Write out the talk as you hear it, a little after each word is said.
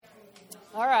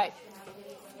All right,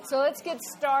 so let's get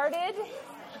started.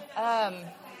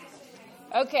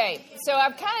 Okay, so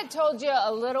I've kind of told you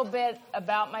a little bit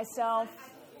about myself,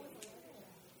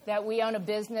 that we own a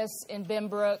business in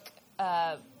Benbrook,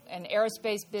 an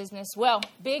aerospace business. Well,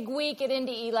 big week at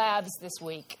NDE Labs this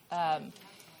week.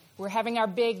 We're having our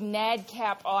big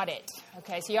NADCAP audit.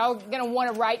 Okay, so y'all are going to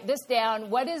want to write this down.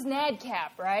 What is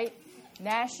NADCAP, right?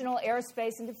 National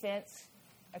Aerospace and Defense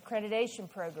Accreditation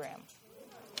Program.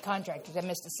 Contractors, I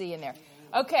missed a C in there.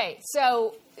 Okay,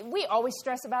 so we always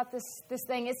stress about this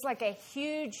thing. It's like a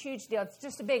huge, huge deal. It's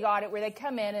just a big audit where they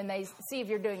come in and they see if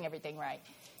you're doing everything right.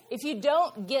 If you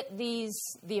don't get the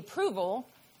approval,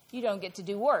 you don't get to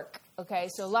do work. Okay,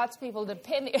 so lots of people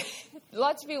depending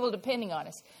on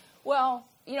us. Well,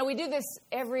 we do this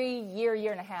every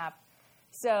year and a half.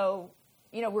 So,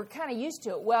 we're kind of used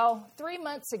to it. Well, 3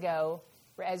 months ago,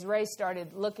 as Ray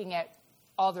started looking at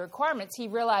all the requirements, he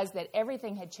realized that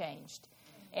everything had changed.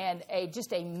 And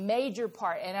just a major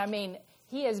part. And I mean,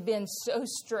 he has been so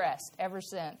stressed ever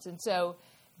since. And so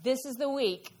this is the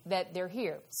week that they're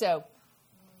here. So,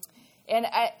 and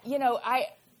I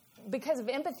because of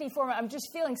empathy for him, I'm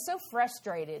just feeling so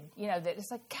frustrated, that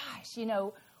it's like, gosh,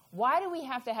 why do we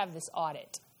have to have this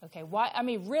audit? Okay, why? I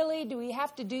mean, really, do we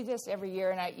have to do this every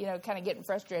year? And I, kind of getting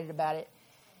frustrated about it.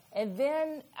 And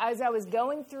then as I was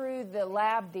going through the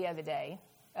lab the other day,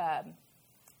 that's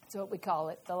what we call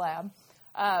it, the lab.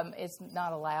 It's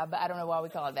not a lab. I don't know why we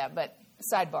call it that, but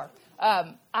sidebar.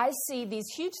 I see these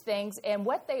huge things, and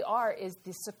what they are is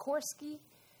the Sikorsky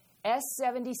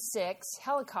S-76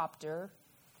 helicopter,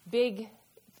 big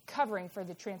covering for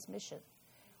the transmission.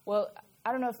 Well,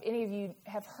 I don't know if any of you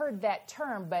have heard that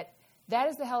term, but that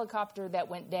is the helicopter that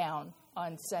went down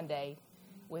on Sunday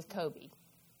with Kobe.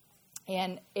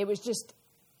 And it was just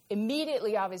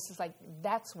immediately obvious. It's like,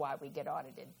 that's why we get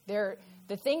audited.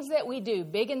 The things that we do,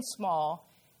 big and small,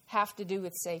 have to do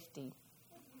with safety.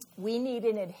 We need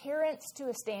an adherence to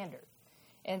a standard.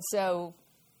 And so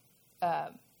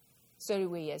do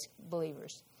we as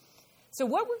believers. So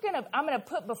what I'm going to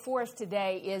put before us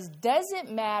today is, does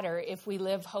it matter if we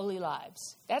live holy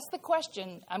lives? That's the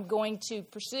question I'm going to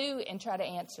pursue and try to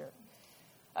answer.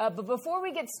 But before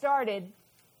we get started,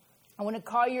 I want to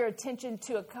call your attention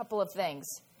to a couple of things.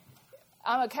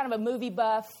 I'm kind of a movie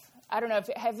buff. I don't know,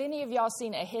 have any of y'all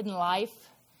seen A Hidden Life?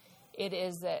 It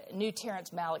is a new Terrence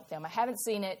Malick film. I haven't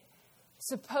seen it.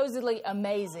 Supposedly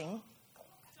amazing.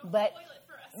 But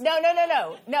no,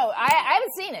 I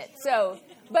haven't seen it. So,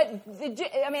 but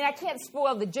I can't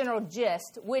spoil the general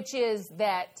gist, which is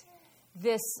that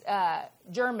this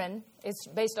German, it's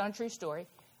based on a true story.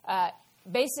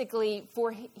 Basically,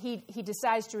 he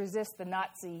decides to resist the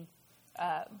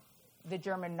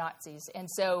German Nazis. And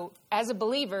so, as a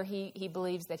believer, he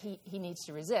believes that he needs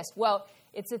to resist. Well,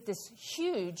 it's at this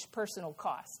huge personal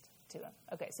cost to him.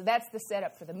 Okay, so that's the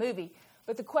setup for the movie.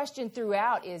 But the question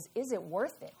throughout is it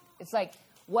worth it? It's like,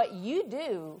 what you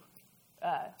do,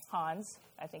 Hans,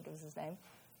 I think is his name,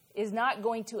 is not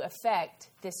going to affect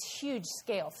this huge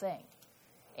scale thing.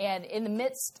 And in the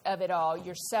midst of it all,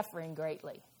 you're suffering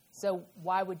greatly. So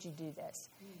why would you do this?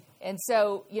 And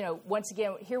so, once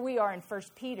again, here we are in 1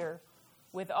 Peter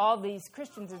with all these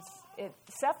Christians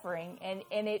suffering, and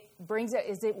it brings up,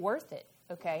 is it worth it?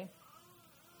 Okay.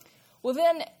 Well,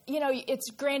 then, it's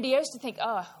grandiose to think,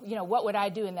 what would I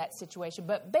do in that situation?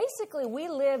 But basically, we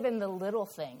live in the little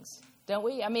things, don't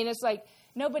we? I mean, it's like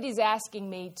nobody's asking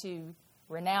me to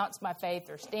renounce my faith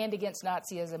or stand against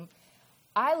Nazism.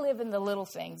 I live in the little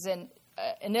things. And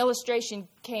an illustration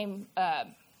came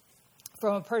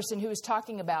from a person who was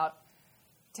talking about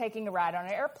taking a ride on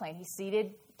an airplane. He's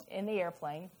seated in the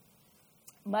airplane,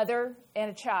 mother and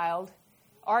a child,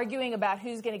 arguing about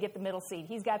who's going to get the middle seat.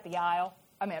 He's got the aisle.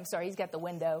 He's got the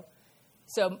window.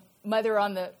 So mother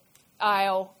on the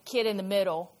aisle, kid in the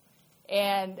middle,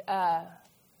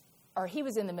 or he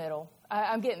was in the middle.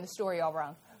 I'm getting the story all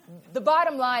wrong. The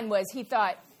bottom line was he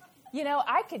thought,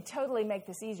 I could totally make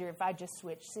this easier if I just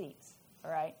switched seats,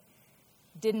 all right?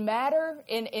 Didn't matter,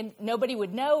 and nobody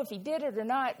would know if he did it or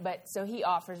not, but so he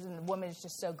offers, and the woman is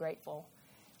just so grateful.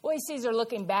 Well, he sees her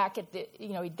looking back at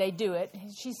they do it.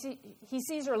 He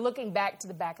sees her looking back to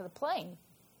the back of the plane.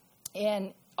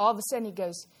 And all of a sudden he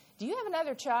goes, do you have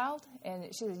another child? And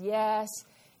she says, yes.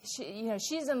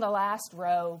 She's in the last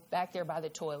row back there by the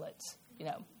toilets,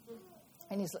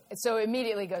 And so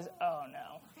immediately goes, oh,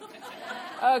 no.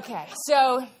 Okay,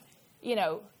 so, he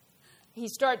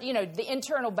starts, the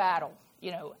internal battle.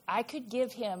 I could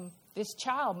give him, this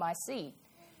child, my seat.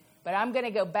 But I'm going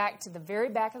to go back to the very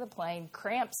back of the plane,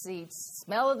 cramped seats,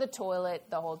 smell of the toilet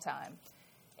the whole time.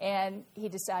 And he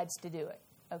decides to do it,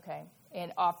 okay,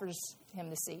 and offers him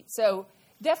the seat. So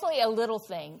definitely a little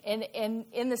thing. And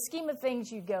in the scheme of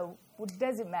things, you go, well,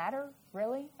 does it matter,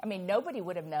 really? I mean, nobody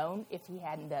would have known if he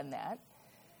hadn't done that.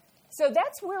 So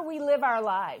that's where we live our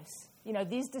lives. You know,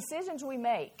 these decisions we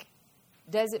make,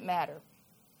 does it matter?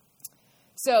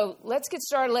 So let's get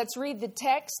started. Let's read the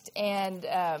text and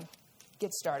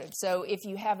get started. So if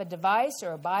you have a device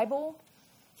or a Bible,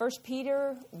 1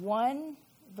 Peter 1,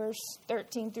 verse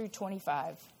 13 through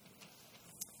 25.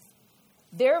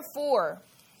 Therefore,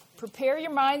 prepare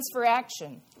your minds for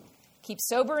action. Keep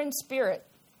sober in spirit.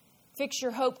 Fix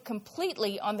your hope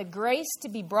completely on the grace to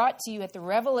be brought to you at the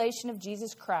revelation of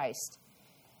Jesus Christ.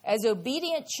 As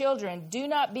obedient children, do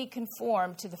not be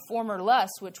conformed to the former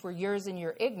lusts which were yours in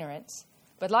your ignorance,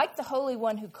 but like the Holy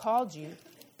One who called you,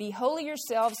 be holy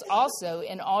yourselves also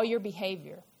in all your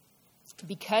behavior.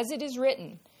 Because it is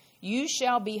written, you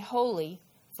shall be holy,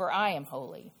 for I am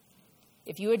holy.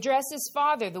 If you address as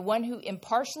Father, the one who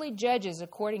impartially judges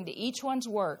according to each one's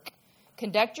work,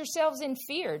 conduct yourselves in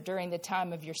fear during the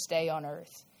time of your stay on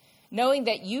earth, knowing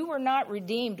that you were not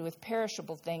redeemed with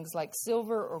perishable things like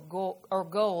silver or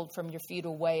gold from your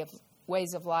futile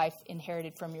ways of life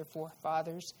inherited from your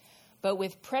forefathers, but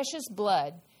with precious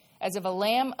blood, as of a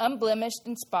lamb unblemished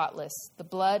and spotless, the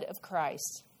blood of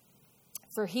Christ.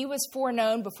 For he was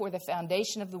foreknown before the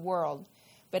foundation of the world,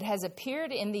 but has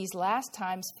appeared in these last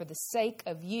times for the sake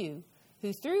of you,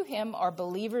 who through him are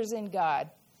believers in God,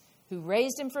 who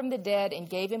raised him from the dead and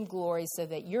gave him glory, so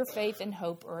that your faith and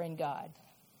hope are in God.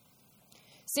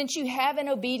 Since you have, in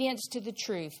obedience to the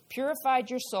truth, purified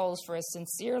your souls for a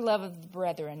sincere love of the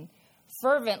brethren,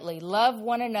 fervently love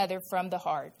one another from the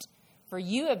heart. For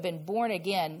you have been born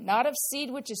again, not of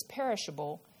seed which is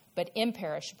perishable, but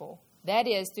imperishable, that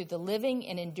is, through the living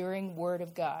and enduring word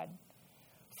of God.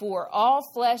 For all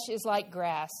flesh is like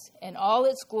grass, and all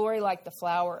its glory like the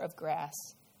flower of grass.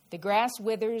 The grass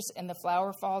withers and the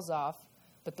flower falls off,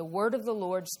 but the word of the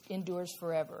Lord endures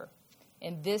forever.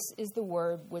 And this is the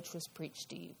word which was preached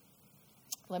to you.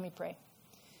 Let me pray.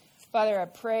 Father, I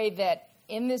pray that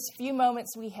in this few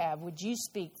moments we have, would you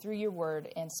speak through your word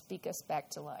and speak us back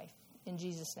to life? In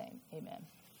Jesus' name, amen.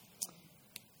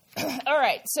 All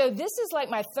right, so this is like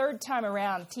my third time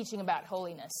around teaching about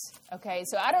holiness. Okay,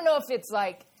 so I don't know if it's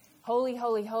like holy,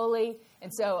 holy, holy,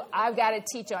 and so I've got to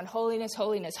teach on holiness,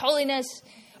 holiness, holiness,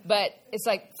 but it's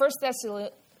like 1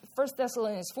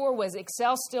 Thessalonians 4 was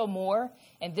excel still more,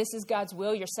 and this is God's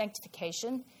will, your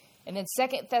sanctification. And then 2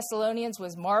 Thessalonians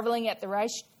was marveling at the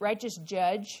righteous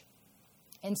judge.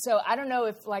 And so I don't know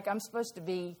if like I'm supposed to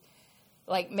be,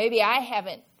 like maybe I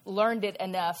haven't learned it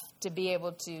enough to be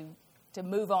able to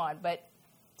move on. But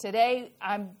today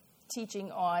I'm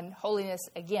teaching on holiness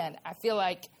again. I feel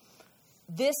like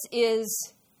this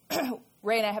is,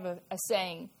 Ray and I have a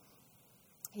saying.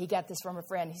 He got this from a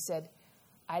friend. He said,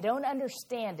 I don't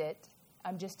understand it.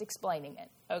 I'm just explaining it.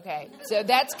 Okay, so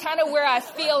that's kind of where I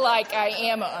feel like I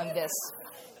am on this.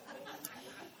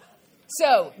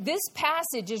 So this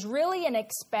passage is really an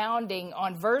expounding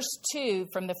on verse 2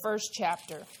 from the first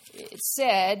chapter. It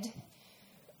said,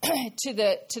 to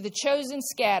the chosen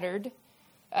scattered,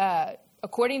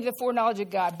 according to the foreknowledge of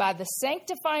God, by the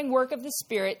sanctifying work of the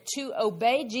Spirit, to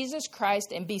obey Jesus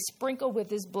Christ and be sprinkled with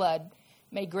his blood,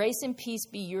 may grace and peace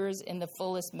be yours in the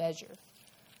fullest measure.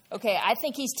 Okay, I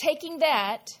think he's taking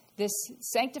that, this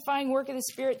sanctifying work of the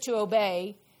Spirit to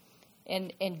obey,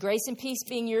 and grace and peace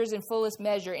being yours in fullest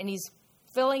measure, and he's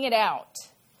filling it out.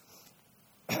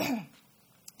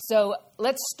 So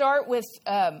let's start with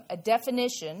a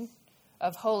definition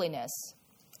of holiness.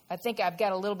 I think I've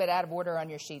got a little bit out of order on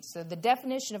your sheets. So the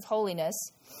definition of holiness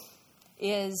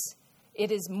is,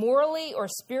 it is morally or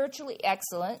spiritually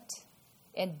excellent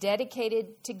and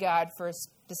dedicated to God for a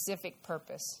specific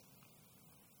purpose.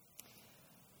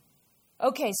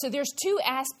 Okay, so there's two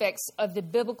aspects of the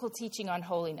biblical teaching on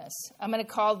holiness. I'm going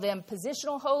to call them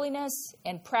positional holiness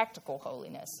and practical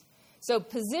holiness. So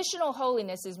positional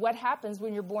holiness is what happens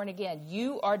when you're born again.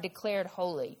 You are declared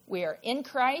holy. We are in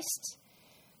Christ.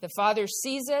 The Father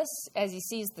sees us as he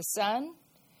sees the Son.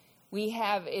 We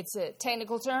have, it's a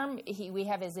technical term, we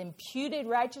have his imputed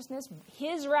righteousness.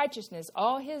 His righteousness,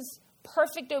 all his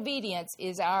perfect obedience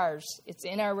is ours. It's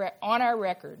on our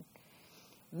record.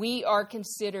 We are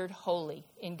considered holy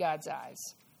in God's eyes.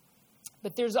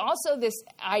 But there's also this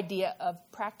idea of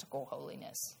practical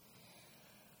holiness.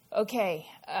 Okay,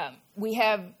 we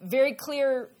have very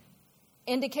clear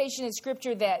indication in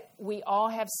Scripture that we all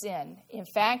have sin. In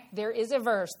fact, there is a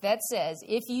verse that says,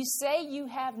 if you say you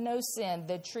have no sin,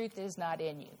 the truth is not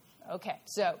in you. Okay,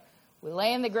 so we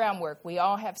lay in the groundwork. We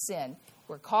all have sin.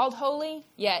 We're called holy,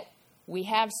 yet we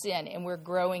have sin, and we're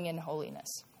growing in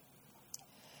holiness.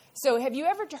 So have you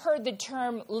ever heard the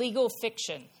term legal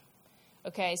fiction?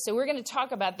 Okay, so we're going to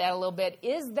talk about that a little bit.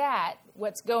 Is that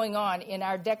what's going on in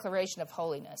our declaration of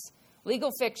holiness?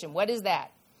 Legal fiction, what is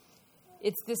that?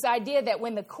 It's this idea that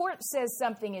when the court says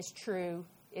something is true,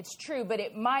 it's true, but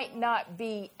it might not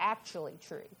be actually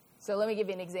true. So let me give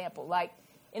you an example. Like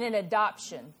in an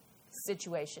adoption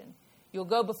situation, you'll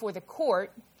go before the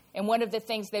court, and one of the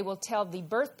things they will tell the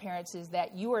birth parents is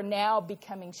that you are now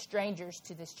becoming strangers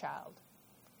to this child.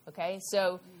 Okay,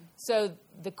 so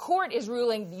the court is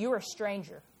ruling you're a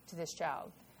stranger to this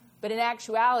child. But in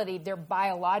actuality, their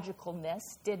biologicalness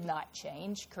did not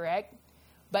change, correct?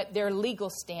 But their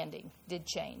legal standing did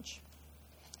change.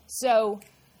 So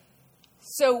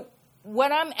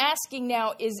what I'm asking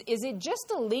now is it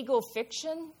just a legal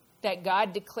fiction that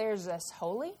God declares us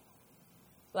holy?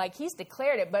 Like he's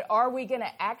declared it, but are we going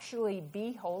to actually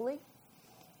be holy?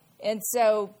 And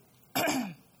so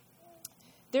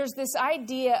there's this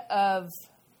idea of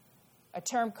a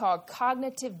term called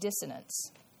cognitive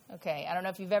dissonance. Okay, I don't know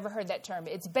if you've ever heard that term.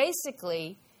 It's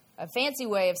basically a fancy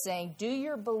way of saying, do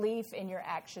your belief and your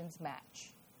actions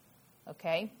match?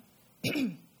 Okay?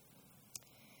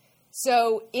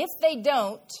 So if they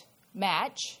don't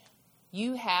match,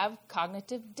 you have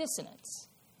cognitive dissonance,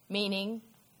 meaning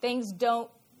things don't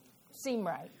seem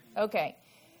right. Okay.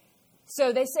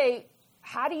 So they say,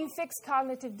 how do you fix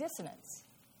cognitive dissonance?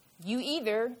 You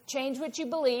either change what you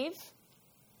believe,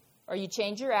 or you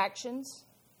change your actions,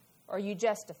 or you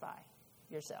justify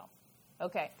yourself.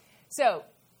 Okay. So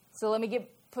let me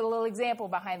put a little example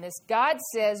behind this. God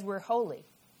says we're holy.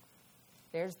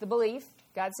 There's the belief.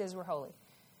 God says we're holy.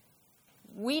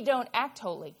 We don't act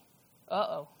holy.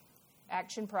 Uh-oh.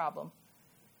 Action problem.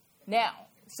 Now,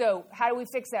 so how do we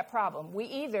fix that problem? We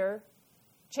either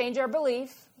change our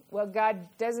belief. Well, God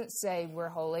doesn't say we're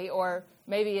holy, or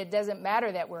maybe it doesn't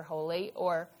matter that we're holy,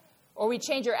 or we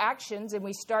change our actions and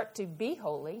we start to be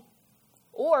holy,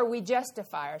 or we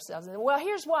justify ourselves. Well,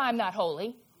 here's why I'm not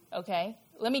holy, okay?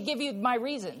 Let me give you my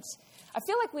reasons. I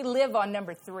feel like we live on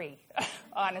number 3,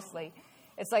 honestly.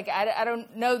 It's like I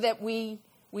don't know that we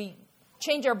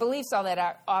change our beliefs all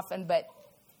that often, but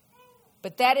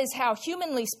that is how,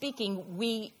 humanly speaking,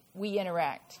 we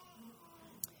interact.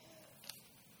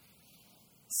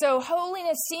 So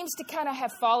holiness seems to kind of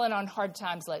have fallen on hard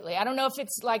times lately. I don't know if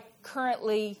it's like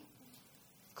currently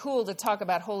cool to talk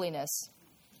about holiness.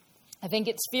 I think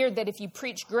it's feared that if you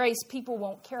preach grace, people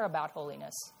won't care about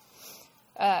holiness.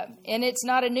 And it's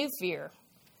not a new fear.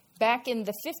 Back in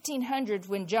the 1500s,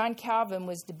 when John Calvin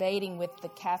was debating with the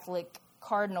Catholic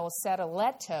Cardinal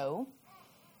Sadoleto,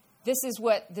 this is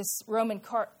what this Roman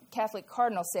Catholic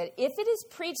cardinal said. If it is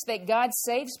preached that God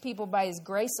saves people by his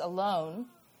grace alone,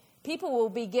 people will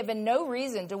be given no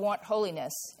reason to want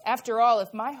holiness. After all,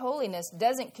 if my holiness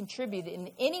doesn't contribute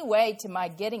in any way to my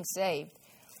getting saved,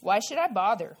 why should I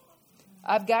bother?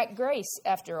 I've got grace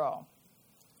after all.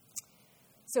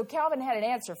 So Calvin had an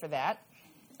answer for that,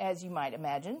 as you might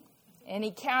imagine. And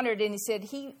he countered and he said,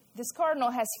 this cardinal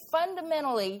has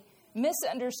fundamentally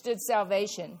misunderstood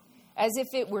salvation as if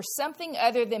it were something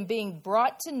other than being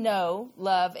brought to know,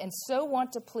 love, and so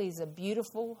want to please a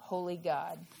beautiful, holy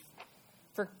God.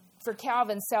 For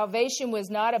Calvin, salvation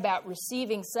was not about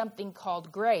receiving something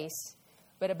called grace,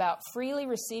 but about freely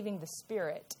receiving the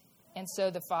Spirit, and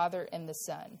so the Father and the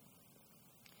Son.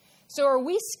 So are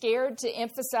we scared to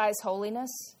emphasize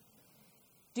holiness?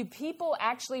 Do people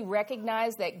actually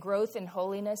recognize that growth in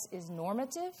holiness is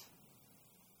normative?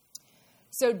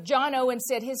 So John Owen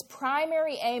said his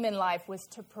primary aim in life was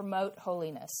to promote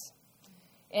holiness.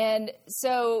 And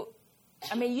so,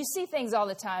 I mean, you see things all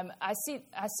the time. I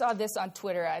saw this on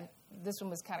Twitter. This one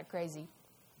was kind of crazy.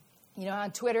 You know,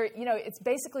 on Twitter, it's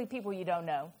basically people you don't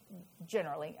know,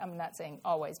 generally. I'm not saying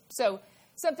always. So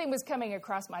something was coming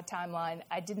across my timeline.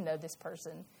 I didn't know this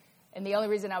person. And the only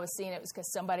reason I was seeing it was because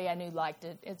somebody I knew liked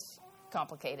it. It's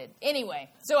complicated. Anyway,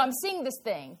 so I'm seeing this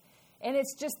thing, and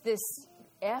it's just this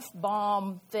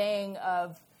F-bomb thing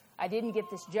of, I didn't get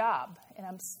this job. And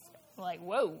I'm like,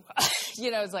 whoa.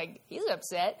 It's like, he's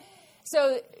upset.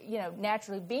 So,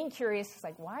 naturally being curious, it's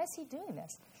like, why is he doing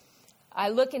this? I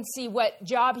look and see what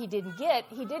job he didn't get.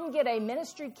 He didn't get a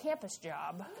ministry campus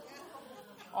job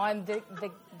on the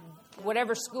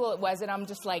whatever school it was. And I'm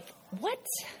just like, what?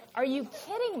 Are you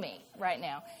kidding me right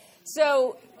now?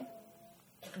 So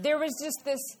there was just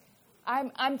this,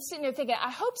 I'm sitting there thinking,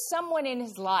 I hope someone in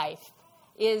his life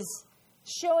is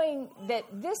showing that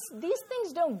these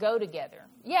things don't go together.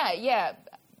 Yeah,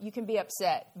 you can be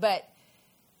upset. But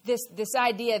this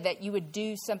idea that you would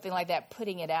do something like that,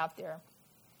 putting it out there.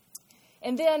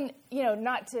 And then,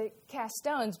 not to cast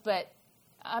stones, but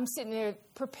I'm sitting there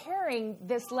preparing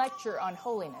this lecture on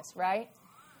holiness, right?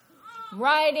 I'm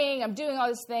writing, I'm doing all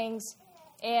these things,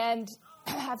 and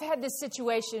I've had this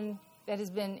situation that has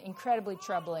been incredibly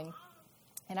troubling.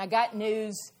 And I got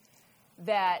news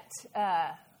that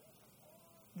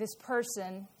this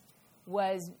person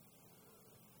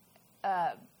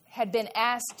had been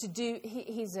asked to do,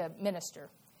 he's a minister,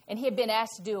 and he had been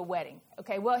asked to do a wedding.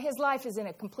 Okay, well, his life is in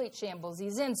a complete shambles.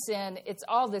 He's in sin. It's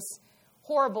all this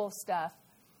horrible stuff.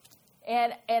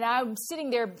 And I'm sitting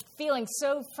there feeling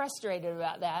so frustrated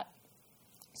about that.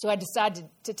 So I decided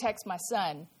to text my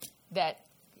son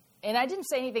and I didn't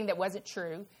say anything that wasn't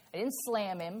true. I didn't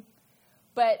slam him,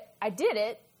 but I did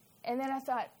it. And then I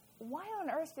thought, why on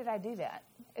earth did I do that?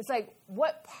 It's like,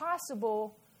 what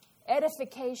possible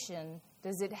edification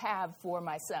does it have for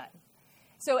my son?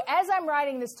 So as I'm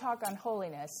writing this talk on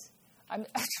holiness, I'm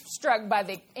struck by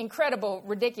the incredible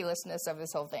ridiculousness of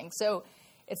this whole thing. So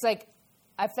it's like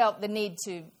I felt the need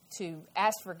to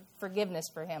ask for forgiveness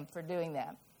for him for doing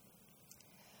that.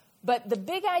 But the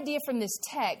big idea from this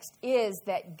text is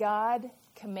that God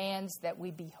commands that we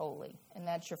be holy. And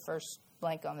that's your first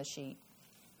blank on the sheet.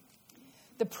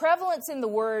 The prevalence in the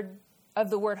word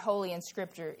holy in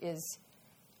Scripture is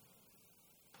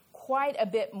quite a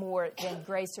bit more than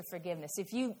grace or forgiveness.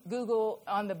 If you Google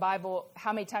on the Bible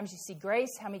how many times you see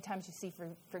grace, how many times you see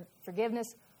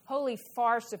forgiveness, holy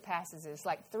far surpasses it. It's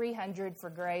like 300 for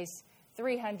grace,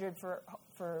 300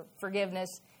 for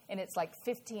forgiveness, and it's like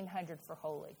 1,500 for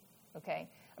holy. Okay?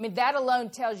 I mean, that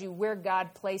alone tells you where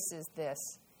God places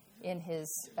this in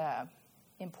his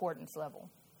importance level.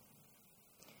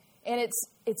 And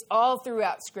it's all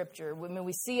throughout Scripture. I mean,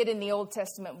 we see it in the Old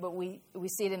Testament, but we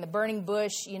see it in the burning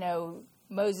bush. You know,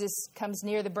 Moses comes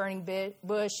near the burning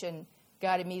bush, and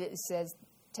God immediately says,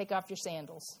 take off your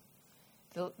sandals.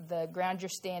 The ground you're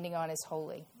standing on is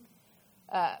holy.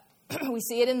 We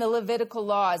see it in the Levitical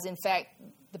laws. In fact,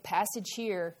 the passage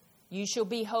here, you shall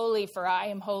be holy, for I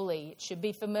am holy. It should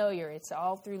be familiar. It's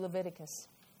all through Leviticus.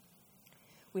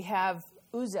 We have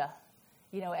Uzzah,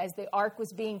 you know, as the ark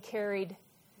was being carried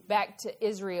back to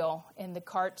Israel, and the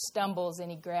cart stumbles,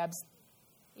 and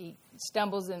he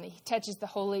stumbles and he touches the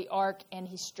holy ark, and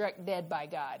he's struck dead by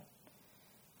God.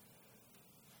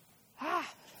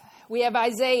 We have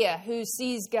Isaiah, who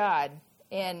sees God,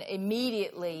 and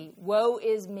immediately, woe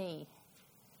is me.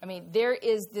 I mean, there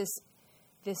is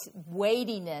this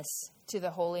weightiness to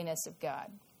the holiness of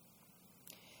God.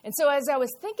 And so as I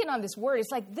was thinking on this word,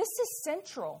 it's like this is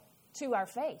central to our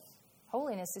faith.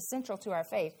 Holiness is central to our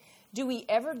faith. Do we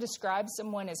ever describe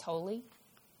someone as holy?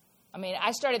 I mean,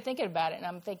 I started thinking about it, and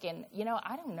I'm thinking, you know,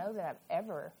 I don't know that I've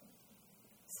ever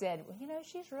said, well, you know,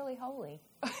 she's really holy.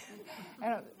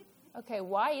 Okay,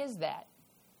 why is that?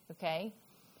 Okay?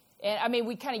 And, I mean,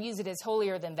 we kind of use it as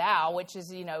holier than thou, which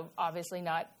is, you know, obviously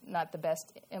not the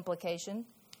best implication.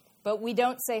 But we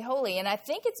don't say holy. And I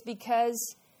think it's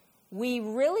because we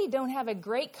really don't have a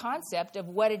great concept of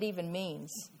what it even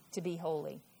means to be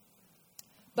holy.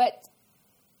 But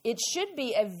it should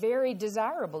be a very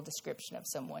desirable description of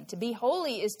someone. To be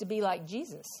holy is to be like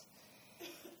Jesus.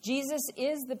 Jesus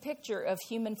is the picture of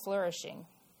human flourishing.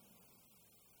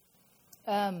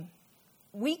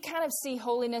 We kind of see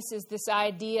holiness as this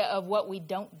idea of what we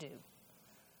don't do.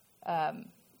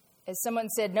 As someone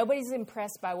said, nobody's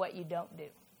impressed by what you don't do.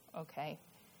 Okay?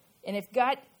 And if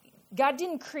God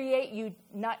didn't create you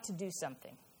not to do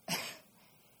something.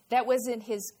 That wasn't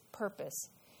his purpose.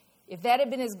 If that had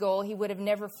been his goal, he would have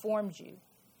never formed you.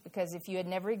 Because if you had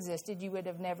never existed, you would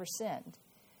have never sinned.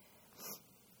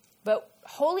 But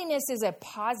holiness is a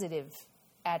positive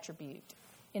attribute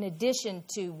in addition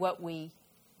to what we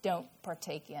don't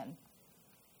partake in.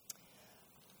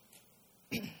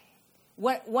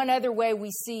 One other way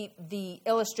we see the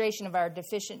illustration of our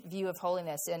deficient view of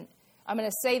holiness, and I'm going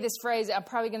to say this phrase, I'm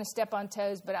probably going to step on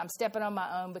toes, but I'm stepping on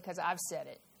my own because I've said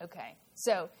it. Okay,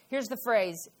 so here's the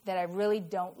phrase that I really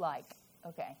don't like.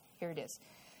 Okay, here it is.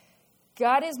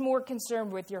 God is more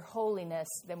concerned with your holiness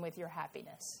than with your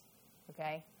happiness.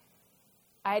 Okay?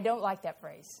 I don't like that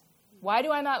phrase. Why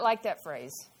do I not like that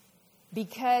phrase?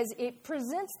 Because it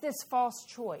presents this false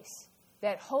choice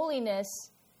that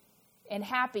holiness and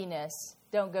happiness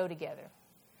don't go together.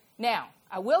 Now,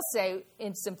 I will say,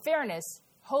 in some fairness,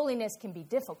 holiness can be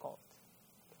difficult.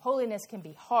 Holiness can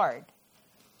be hard.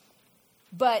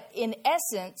 But in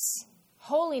essence,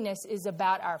 holiness is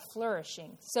about our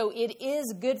flourishing. So it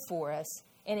is good for us,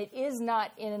 and it is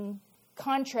not in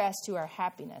contrast to our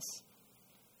happiness.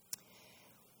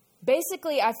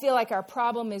 Basically, I feel like our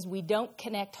problem is we don't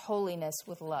connect holiness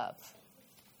with love.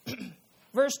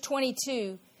 Verse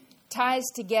 22 ties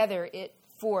together it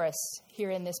for us here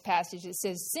in this passage. It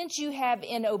says, since you have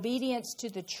in obedience to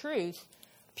the truth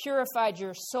purified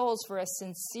your souls for a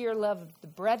sincere love of the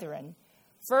brethren,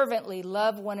 fervently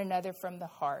love one another from the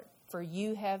heart, for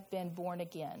you have been born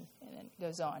again. And it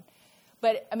goes on.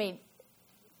 But,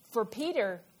 for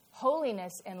Peter,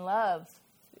 holiness and love,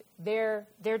 they're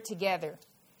together.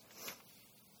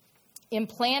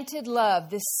 Implanted love,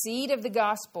 the seed of the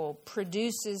gospel,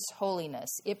 produces holiness.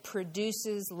 It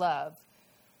produces love.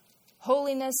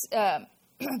 Holiness,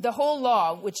 the whole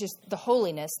law, which is the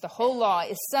holiness, the whole law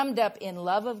is summed up in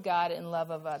love of God and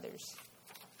love of others.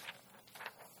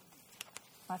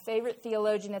 My favorite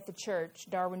theologian at the church,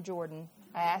 Darwin Jordan,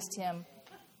 I asked him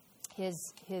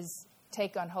his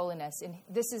take on holiness. And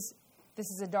this is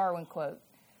a Darwin quote.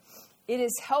 It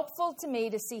is helpful to me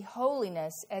to see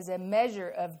holiness as a measure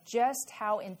of just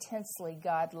how intensely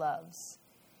God loves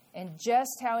and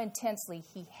just how intensely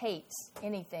he hates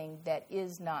anything that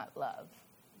is not love.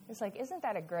 It's like, isn't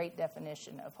that a great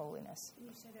definition of holiness? Can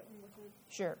you say that one more time?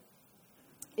 Sure.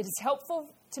 It is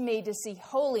helpful to me to see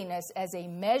holiness as a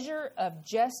measure of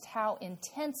just how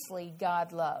intensely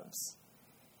God loves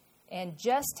and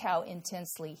just how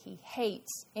intensely he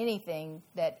hates anything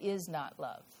that is not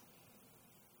love.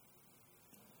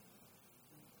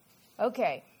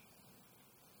 Okay.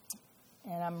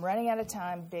 And I'm running out of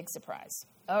time. Big surprise.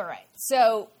 All right.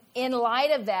 So in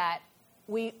light of that,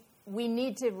 we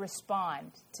need to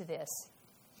respond to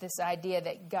this idea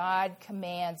that God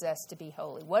commands us to be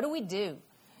holy. What do we do?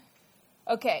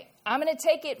 Okay. I'm going to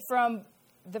take it from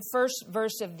the first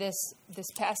verse of this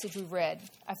passage we've read.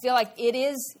 I feel like it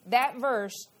is, that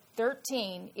verse,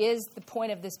 13, is the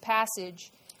point of this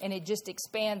passage, and it just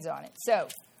expands on it. So,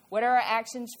 what are our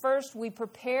actions? First, we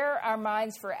prepare our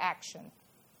minds for action.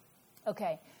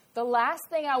 Okay, the last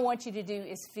thing I want you to do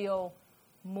is feel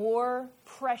more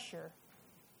pressure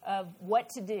of what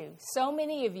to do. So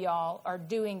many of y'all are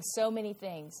doing so many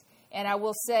things. And I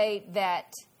will say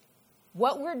that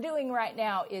what we're doing right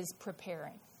now is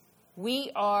preparing.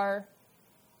 We are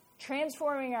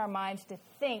transforming our minds to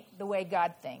think the way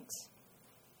God thinks.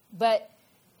 But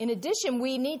in addition,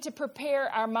 we need to prepare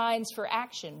our minds for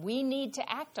action. We need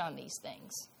to act on these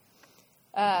things.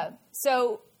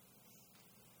 So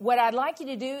what I'd like you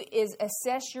to do is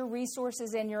assess your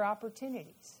resources and your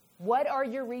opportunities. What are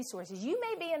your resources? You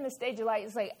may be in the stage of life,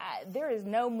 it's like, there is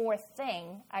no more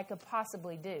thing I could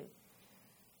possibly do.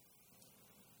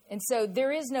 And so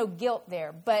there is no guilt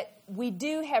there. But we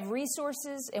do have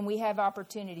resources and we have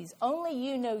opportunities. Only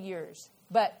you know yours.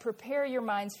 But prepare your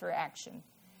minds for action.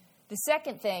 The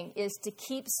second thing is to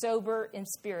keep sober in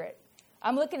spirit.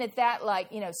 I'm looking at that like,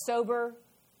 sober,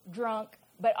 drunk,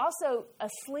 but also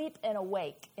asleep and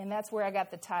awake. And that's where I got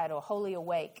the title, Holy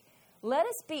Awake. Let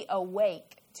us be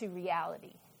awake to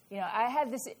reality. I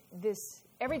have this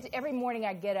every morning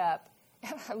I get up,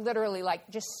 I literally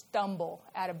just stumble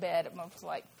out of bed. I'm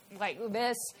like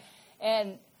this,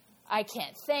 and I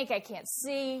can't think, I can't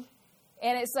see.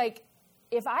 And it's like,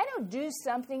 if I don't do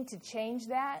something to change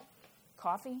that,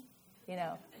 coffee,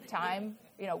 time,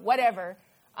 whatever,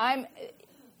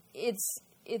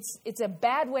 it's a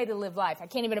bad way to live life. I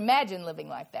can't even imagine living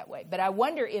life that way. But I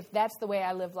wonder if that's the way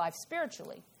I live life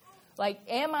spiritually. Like,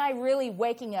 am I really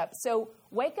waking up? So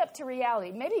wake up to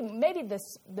reality. Maybe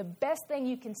the best thing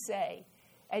you can say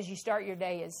as you start your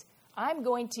day is, I'm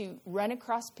going to run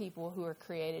across people who are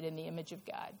created in the image of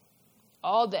God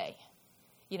all day.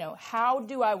 How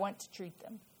do I want to treat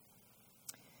them?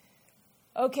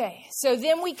 Okay, so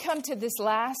then we come to this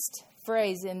last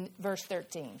phrase in verse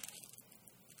 13.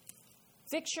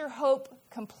 Fix your hope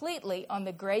completely on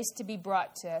the grace to be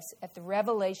brought to us at the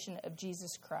revelation of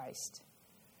Jesus Christ.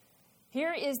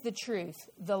 Here is the truth.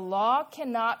 The law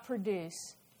cannot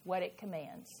produce what it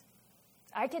commands.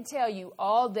 I could tell you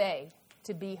all day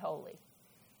to be holy.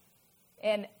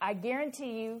 And I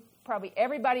guarantee you, probably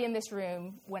everybody in this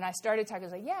room, when I started talking,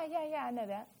 was like, yeah, I know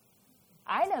that.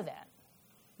 I know that.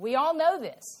 We all know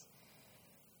this.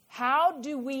 How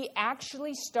do we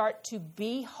actually start to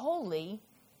be holy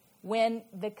when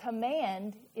the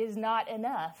command is not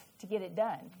enough to get it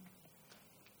done?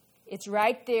 It's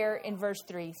right there in verse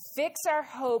 3. Fix our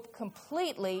hope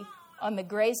completely on the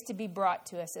grace to be brought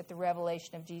to us at the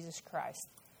revelation of Jesus Christ.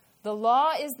 The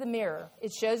law is the mirror.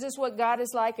 It shows us what God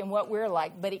is like and what we're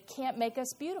like, but it can't make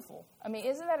us beautiful.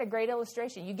 Isn't that a great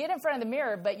illustration? You get in front of the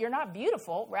mirror, but you're not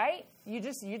beautiful, right? You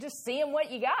just seeing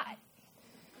what you got.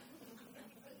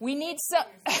 We need some...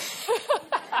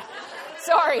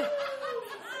 Sorry.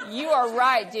 You are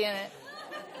right, Janet.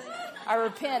 I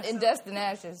repent in dust and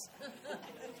ashes.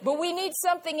 But we need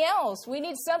something else. We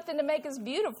need something to make us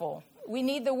beautiful. We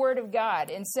need the Word of God.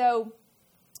 And so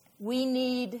we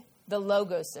need the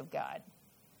Logos of God.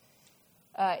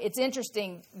 It's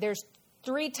interesting. There's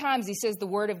 3 times he says the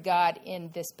Word of God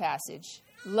in this passage.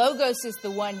 Logos is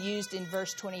the one used in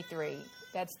verse 23.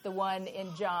 That's the one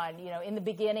in John. In the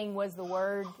beginning was the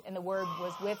Word, and the Word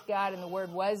was with God, and the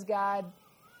Word was God.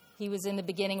 He was in the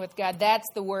beginning with God. That's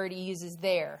the word he uses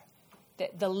there,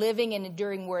 the living and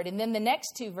enduring Word. And then the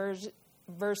next 2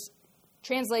 verse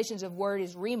translations of word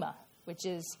is rhema, which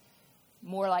is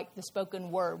more like the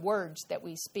spoken word, words that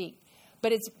we speak.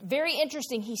 But it's very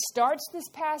interesting. He starts this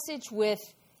passage with,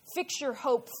 fix your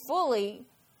hope fully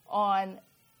on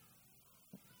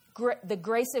the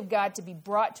grace of God to be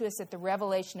brought to us at the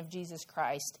revelation of Jesus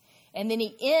Christ. And then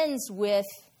he ends with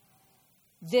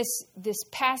this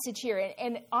passage here.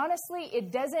 And honestly,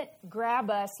 it doesn't grab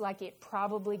us like it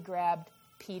probably grabbed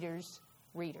Peter's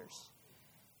readers.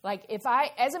 Like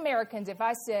as Americans, if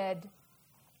I said,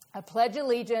 I pledge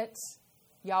allegiance,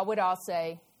 y'all would all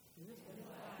say,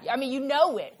 I mean, you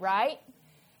know it, right?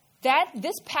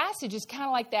 This passage is kind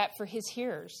of like that for his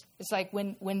hearers. It's like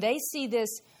when they see this,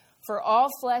 for all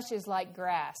flesh is like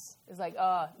grass. It's like,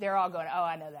 oh, they're all going, oh,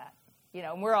 I know that.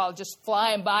 And we're all just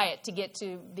flying by it to get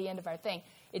to the end of our thing.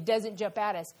 It doesn't jump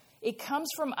at us. It comes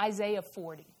from Isaiah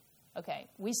 40. Okay,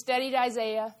 we studied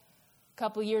Isaiah a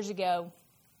couple years ago.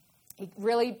 It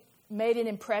really made an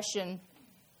impression.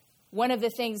 One of the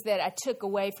things that I took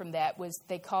away from that was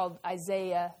they called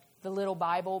Isaiah the Little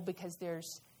Bible because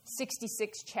there's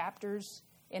 66 chapters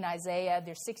in Isaiah.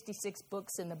 There's 66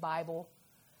 books in the Bible.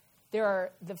 There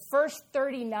are the first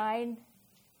 39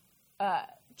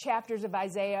 chapters of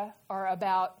Isaiah are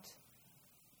about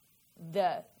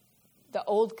the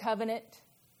Old Covenant.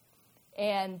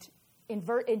 And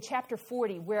in chapter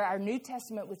 40, where our New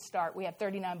Testament would start, we have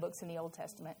 39 books in the Old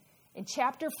Testament. In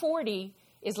chapter 40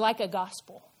 is like a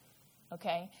gospel,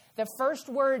 okay? The first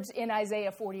words in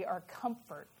Isaiah 40 are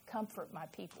comfort my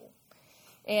people.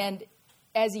 And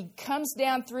as he comes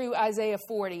down through Isaiah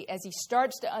 40, as he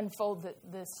starts to unfold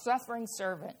the suffering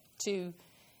servant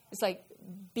it's like,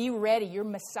 be ready, your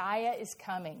Messiah is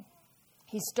coming.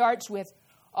 He starts with,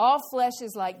 all flesh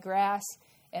is like grass,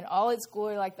 and all its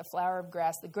glory like the flower of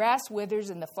grass. The grass withers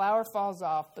and the flower falls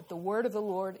off, but the word of the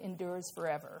Lord endures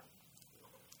forever.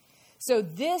 So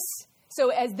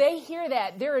as they hear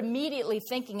that, they're immediately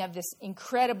thinking of this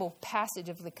incredible passage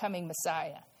of the coming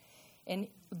Messiah. And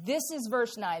this is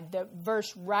verse 9, the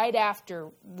verse right after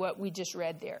what we just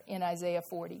read there in Isaiah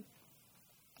 40.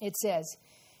 It says,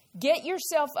 get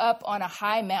yourself up on a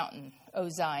high mountain, O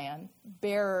Zion,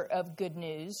 bearer of good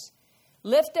news.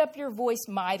 Lift up your voice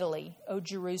mightily, O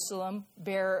Jerusalem,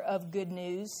 bearer of good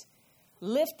news.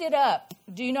 Lift it up,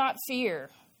 do not fear.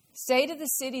 Say to the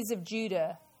cities of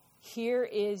Judah, here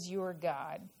is your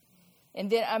God. And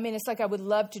then, it's like I would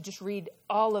love to just read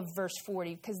all of verse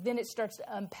 40, because then it starts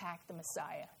to unpack the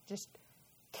Messiah. Just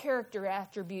character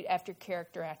attribute after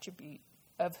character attribute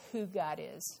of who God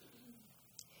is.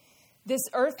 This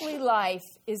earthly life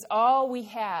is all we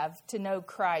have to know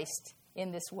Christ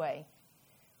in this way.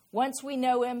 Once we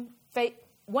know him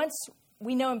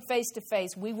face to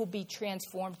face, we will be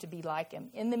transformed to be like him.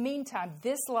 In the meantime,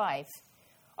 this life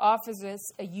offers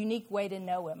us a unique way to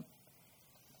know him.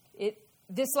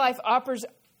 This life offers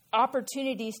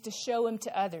opportunities to show him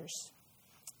to others.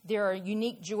 There are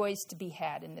unique joys to be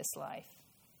had in this life.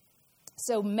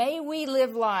 So may we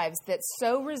live lives that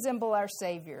so resemble our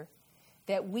Savior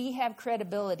that we have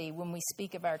credibility when we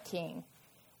speak of our King.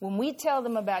 When we tell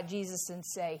them about Jesus and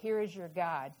say, here is your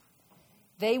God,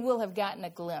 they will have gotten a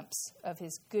glimpse of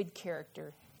his good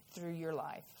character through your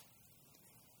life.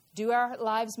 Do our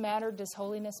lives matter? Does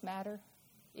holiness matter?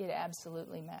 It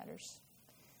absolutely matters.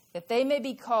 That they may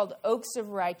be called oaks of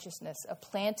righteousness, a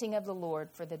planting of the Lord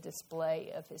for the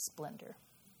display of his splendor.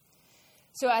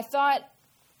 So I thought,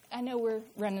 I know we're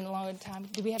running along in time.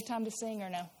 Do we have time to sing or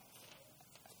no?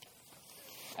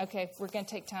 Okay, we're going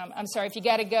to take time. I'm sorry, if you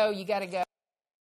got to go, you got to go.